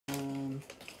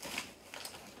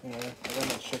Yeah, I got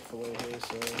my Chick-fil-A here,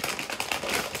 so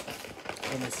I'm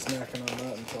gonna be snacking on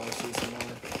that until I see some more.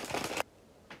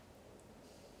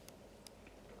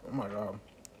 Oh my god.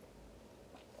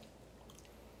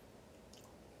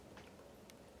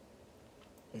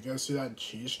 You guys see that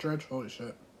cheese stretch? Holy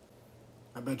shit.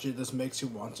 I bet you this makes you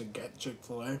want to get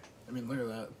Chick-fil-A. I mean, look at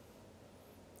that.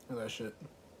 Look at that shit.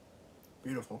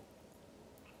 Beautiful.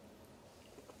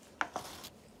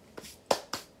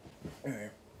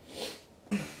 Anyway.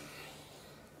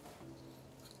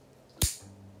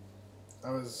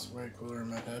 That was way cooler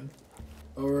in my head.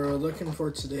 What we're looking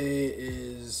for today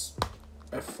is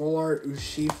a full art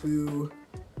Urshifu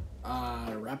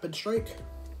Rapid Strike,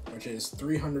 which is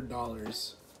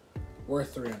 $300.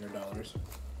 Worth $300.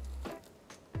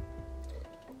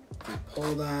 If we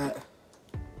pull that,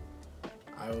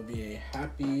 I will be a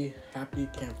happy, happy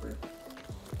camper.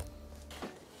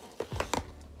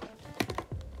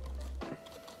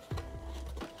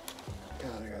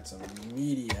 God, I got some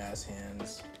meaty ass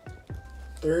hands.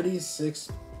 36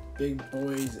 big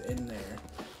boys in there.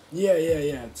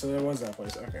 Yeah. So that was that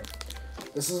place. Okay.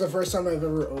 This is the first time I've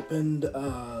ever opened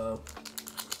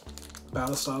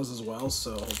Battle Styles as well,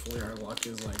 so hopefully our luck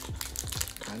is like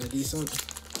kind of decent.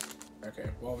 Okay,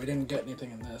 well we didn't get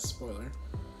anything in this, spoiler.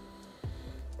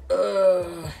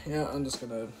 Yeah, I'm just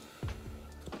gonna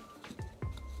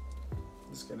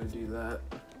do that.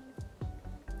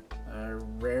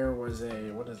 Rare was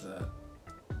a, what is that?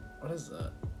 What is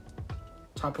that?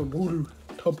 Tapu Bulu.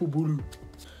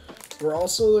 We're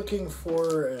also looking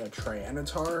for a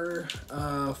Tyranitar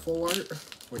full art,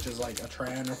 which is like a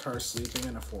Tyranitar sleeping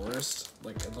in a forest.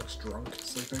 Like, it looks drunk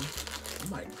sleeping. Oh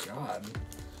my god.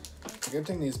 It's a good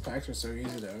thing these packs are so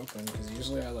easy to open, because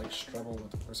usually I like struggle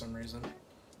with it for some reason.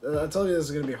 I told you this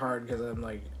is gonna be hard because I'm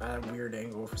like at a weird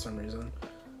angle for some reason.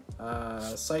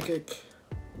 Psychic,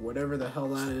 whatever the hell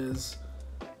that is.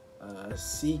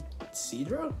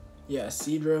 Seadra? Yeah,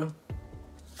 Seadra.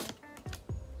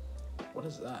 What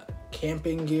is that?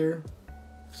 Camping gear.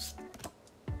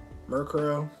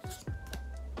 Murkrow.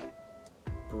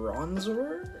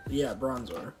 Bronzor? Yeah,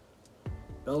 Bronzor.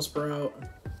 Bellsprout.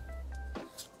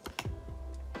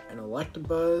 An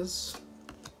Electabuzz.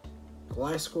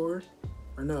 Gliscor.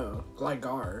 Or no,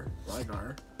 Gligar.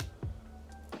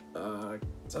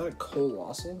 Is that a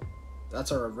Colossal?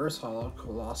 That's a reverse holo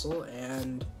Colossal,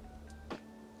 and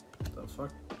the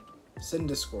fuck?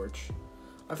 Cindiscorch.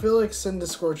 I feel like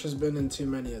Cindiscorch has been in too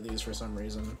many of these for some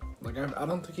reason. Like, I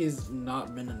don't think he's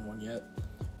not been in one yet.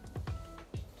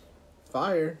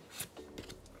 Fire.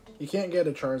 You can't get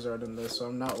a Charizard in this, so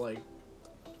I'm not like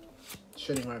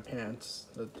shitting my pants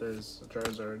that there's a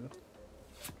Charizard.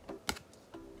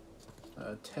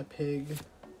 Tepig.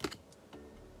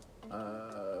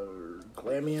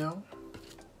 Glameow.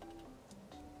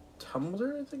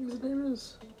 Tumbler, I think his name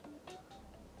is.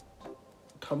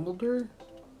 Tumbler?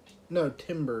 No,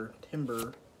 Timber.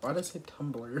 Why did I say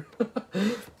Tumbler?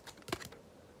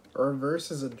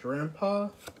 Reverse is a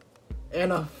Drampa.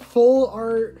 And a full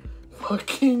art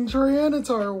fucking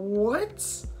Tyranitar.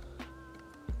 What?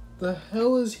 The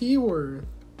hell is he worth?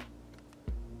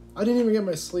 I didn't even get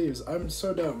my sleeves. I'm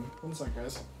so dumb. One sec,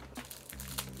 guys.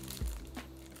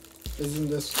 Isn't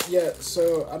this... Yeah,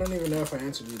 so I don't even know if I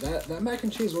answered you. That mac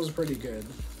and cheese was pretty good.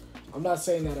 I'm not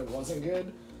saying that it wasn't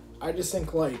good. I just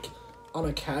think, like, on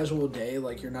a casual day,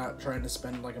 like, you're not trying to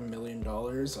spend, like, $1 million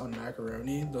on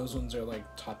macaroni. Those ones are, like,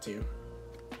 top 2.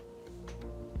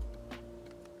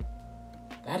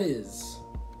 That's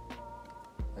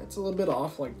a little bit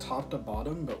off, like, top to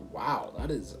bottom, but wow,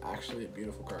 that is actually a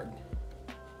beautiful card.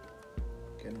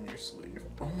 Get in your sleeve.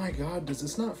 Oh my god, does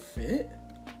this not fit?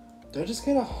 Did I just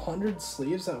get 100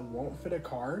 sleeves that won't fit a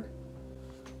card?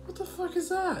 What the fuck is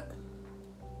that?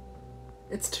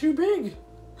 It's too big.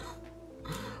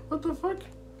 What the fuck?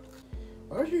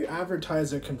 Why would you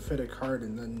advertise it can fit a card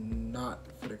and then not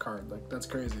fit a card? Like, that's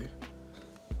crazy.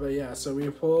 But yeah, so we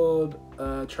pulled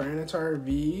Tyranitar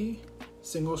V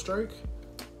single strike.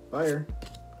 Fire.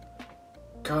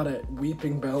 Got it.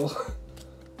 Weeping Bell.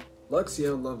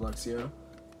 Luxio, love Luxio.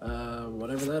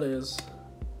 Whatever that is.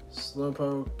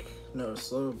 Slowpoke. No,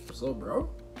 Slowbro?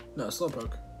 No,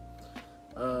 Slowpoke.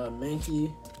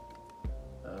 Mankey.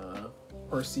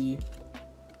 Horsey.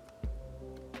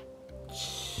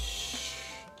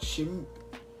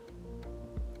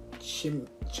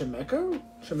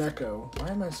 Chimeco? Why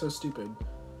am I so stupid?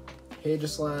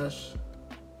 Hageslash.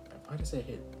 Why did I say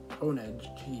hit? Honedge,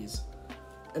 jeez.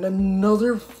 And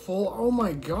another full, oh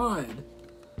my god.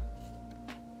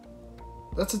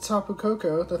 That's a Tapu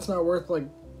Koko. That's not worth, like,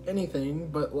 anything,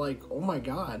 but, like, oh my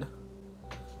god.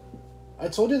 I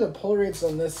told you the pull rates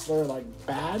on this are, like,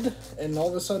 bad, and all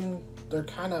of a sudden, they're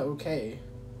kind of okay.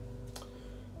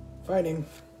 Fighting.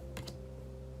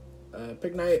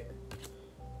 Pig Knight.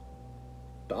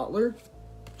 Dottler.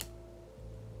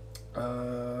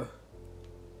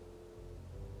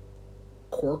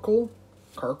 Karkle.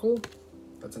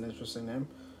 That's an interesting name.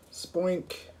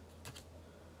 Spoink.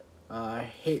 I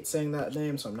hate saying that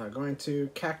name, so I'm not going to.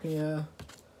 Cacnea.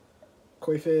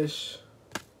 Koifish.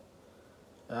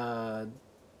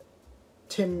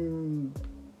 Timber.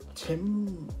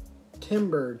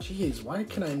 Jeez, why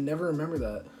can I never remember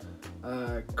that?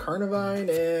 Carnivine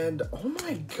and oh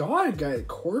my god, guys,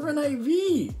 Corvin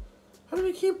IV. How do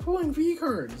we keep pulling V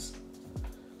cards?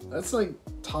 That's like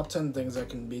top 10 things that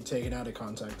can be taken out of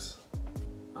context.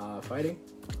 Fighting.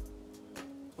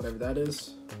 Whatever that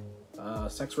is.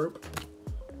 Sex rope.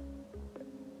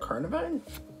 Carnivine?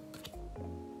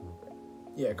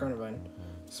 Yeah, Carnivine.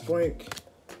 Spoink.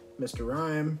 Mr.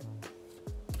 Rhyme.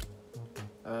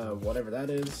 Whatever that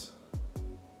is.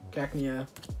 Cacnea.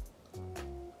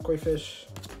 Koifish.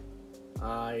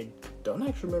 I don't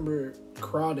actually remember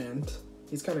Crawdant.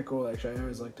 He's kind of cool, actually. I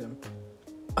always liked him.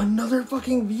 Another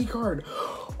fucking V card.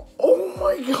 Oh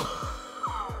my god.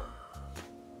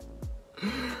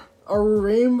 A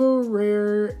rainbow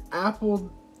rare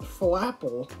apple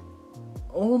flapple.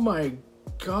 Oh my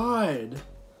god.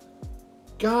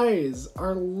 Guys,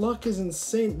 our luck is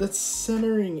insane. The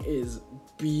centering is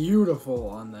beautiful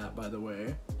on that, by the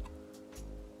way.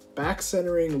 Back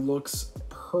centering looks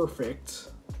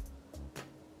perfect.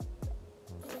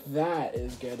 That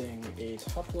is getting a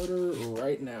top loader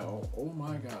right now. Oh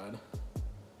my god.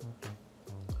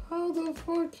 How the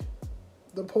fuck?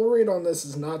 The pull rate on this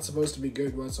is not supposed to be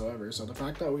good whatsoever, so the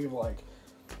fact that we've like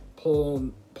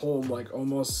pulled like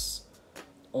almost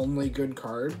only good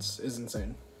cards is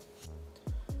insane.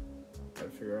 Gotta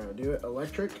figure out how to do it.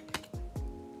 Electric.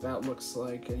 That looks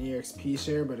like an EXP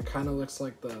share, but it kind of looks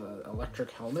like the electric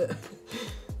helmet.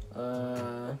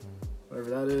 Whatever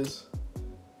that is.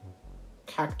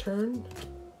 Cacturn.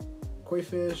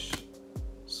 Koifish.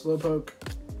 Slowpoke.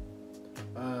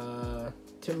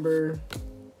 Timber.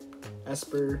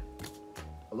 Esper.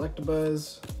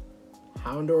 Electabuzz.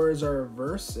 Houndours are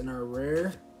reverse and our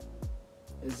rare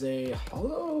is a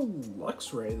hollow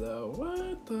Luxray though.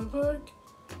 What the fuck?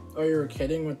 Oh, you were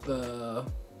kidding with the...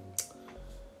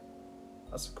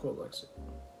 That's a cool Luxray.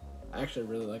 I actually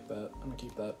really like that. I'm gonna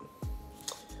keep that.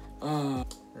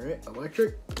 Alright,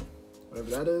 electric. Whatever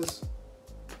that is.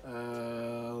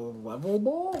 Level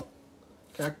Ball?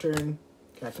 Cacturn.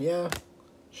 Cacnea.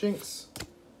 Shinx.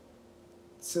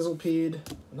 Sizzlepede.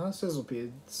 Not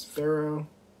Sizzlepede. Sparrow.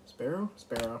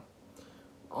 Sparrow.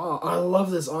 Oh, I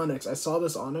love this Onix. I saw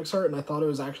this Onix art and I thought it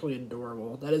was actually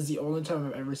adorable. That is the only time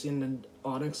I've ever seen an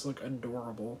Onix look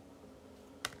adorable.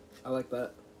 I like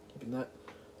that. Keeping that.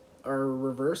 Our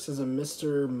reverse is a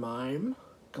Mr. Mime.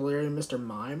 Galarian Mr.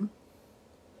 Mime.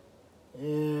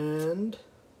 And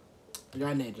we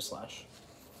got an Aegislash.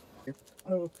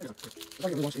 Oh,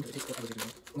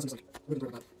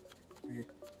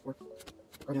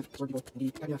 Guardian, Sword People,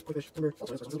 Indeed, Cacnea, Koifish, Timber,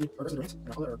 also has responsibility, or Resident and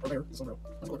Color, or Rare, Silver,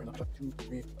 let's go right now, 2,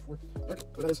 3, 4, Dark,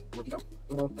 what that is, Lord Pico,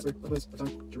 Limo, Esper, Liquids,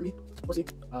 Return, Jeremy, Horsey,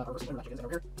 our Reverse Magic is, and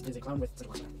our Rare is a Clown with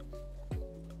Second Class.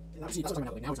 And obviously, that's what's talking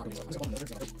about, now it's not going to be so, I'm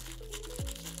just going to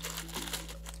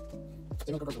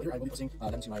same with later, I will be posting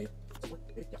them to my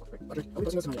I'll be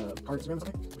posting this to my card Instagram or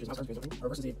something, which is Mouse Cards Games Opening, our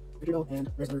Reverse is a Victory Bell,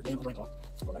 and Rare's Alert, and Rain Claw.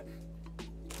 Go back.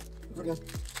 Before you guys,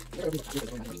 because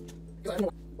I don't know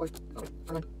what,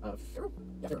 Pharaoh?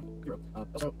 Yeah, Pharaoh.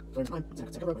 Also, Galarian Time,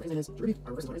 Sakura, whatever his name is, Ruby,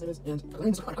 our reverse is, and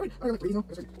Galarian's I like Ruby, no?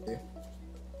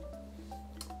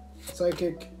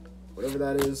 Psychic, whatever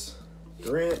that is,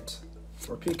 Durant,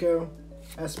 Morpeko,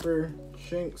 Esper,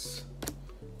 Shinx,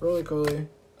 Roly-Coly,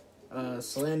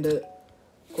 Salandit,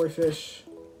 Koifish,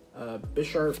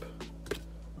 Bisharp,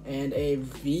 and a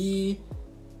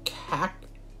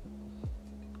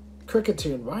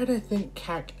Kricketune. Why did I think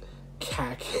Cack?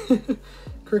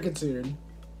 Kricketune.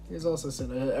 He's also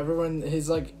seen it. He's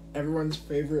like everyone's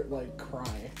favorite like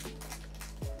cry.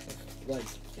 Like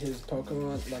his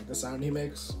Pokemon, like the sound he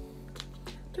makes.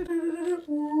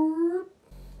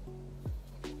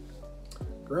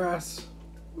 Grass.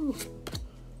 Ooh.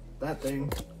 That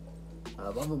thing.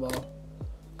 Lava Ball.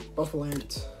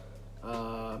 Buffalant.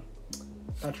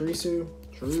 Pachirisu.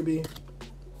 Cherubi.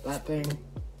 That thing.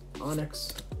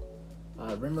 Onix.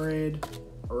 Remoraid.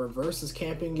 A reverse is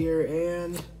Camping Gear,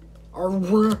 and our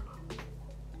we're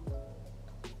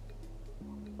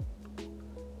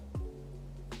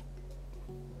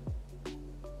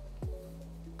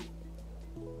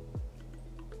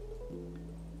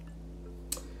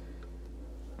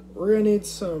gonna need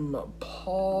some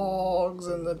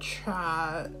pogs in the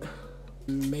chat.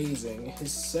 Amazing.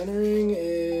 His centering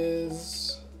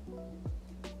is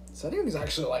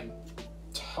actually like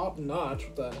top notch.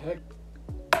 What the heck?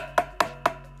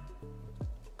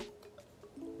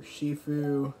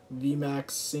 Shifu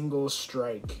VMAX single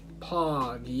strike.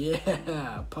 Pog,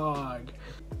 yeah, Pog.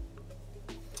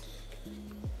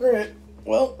 Alright,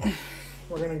 well,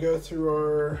 we're gonna go through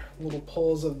our little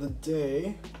pulls of the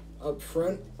day. Up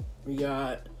front, we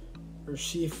got our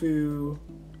Shifu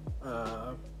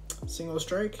single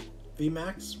strike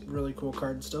VMAX, really cool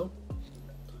card still.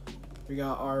 We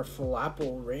got our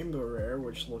Falapel Rainbow Rare,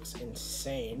 which looks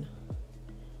insane.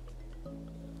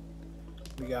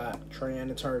 We got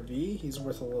Trianitar V, he's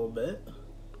worth a little bit.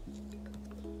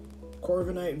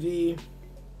 Corviknight V,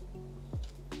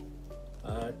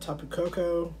 Tapu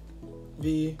Koko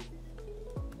V,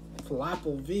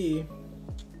 Falapel V,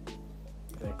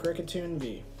 and a Kricketune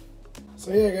V.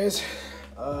 So yeah, guys,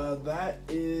 that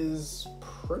is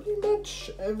pretty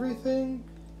much everything.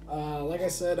 Like I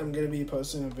said, I'm going to be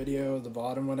posting a video at the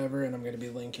bottom, whatever, and I'm going to be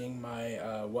linking my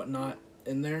whatnot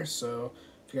in there, so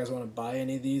if you guys want to buy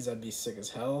any of these, that'd be sick as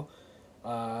hell.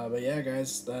 But yeah,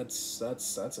 guys, that's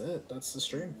it. That's the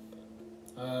stream.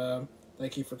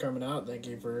 Thank you for coming out. Thank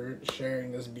you for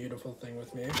sharing this beautiful thing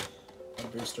with me. My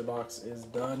booster box is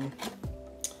done.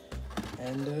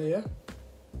 And yeah,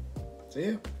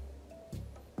 see ya.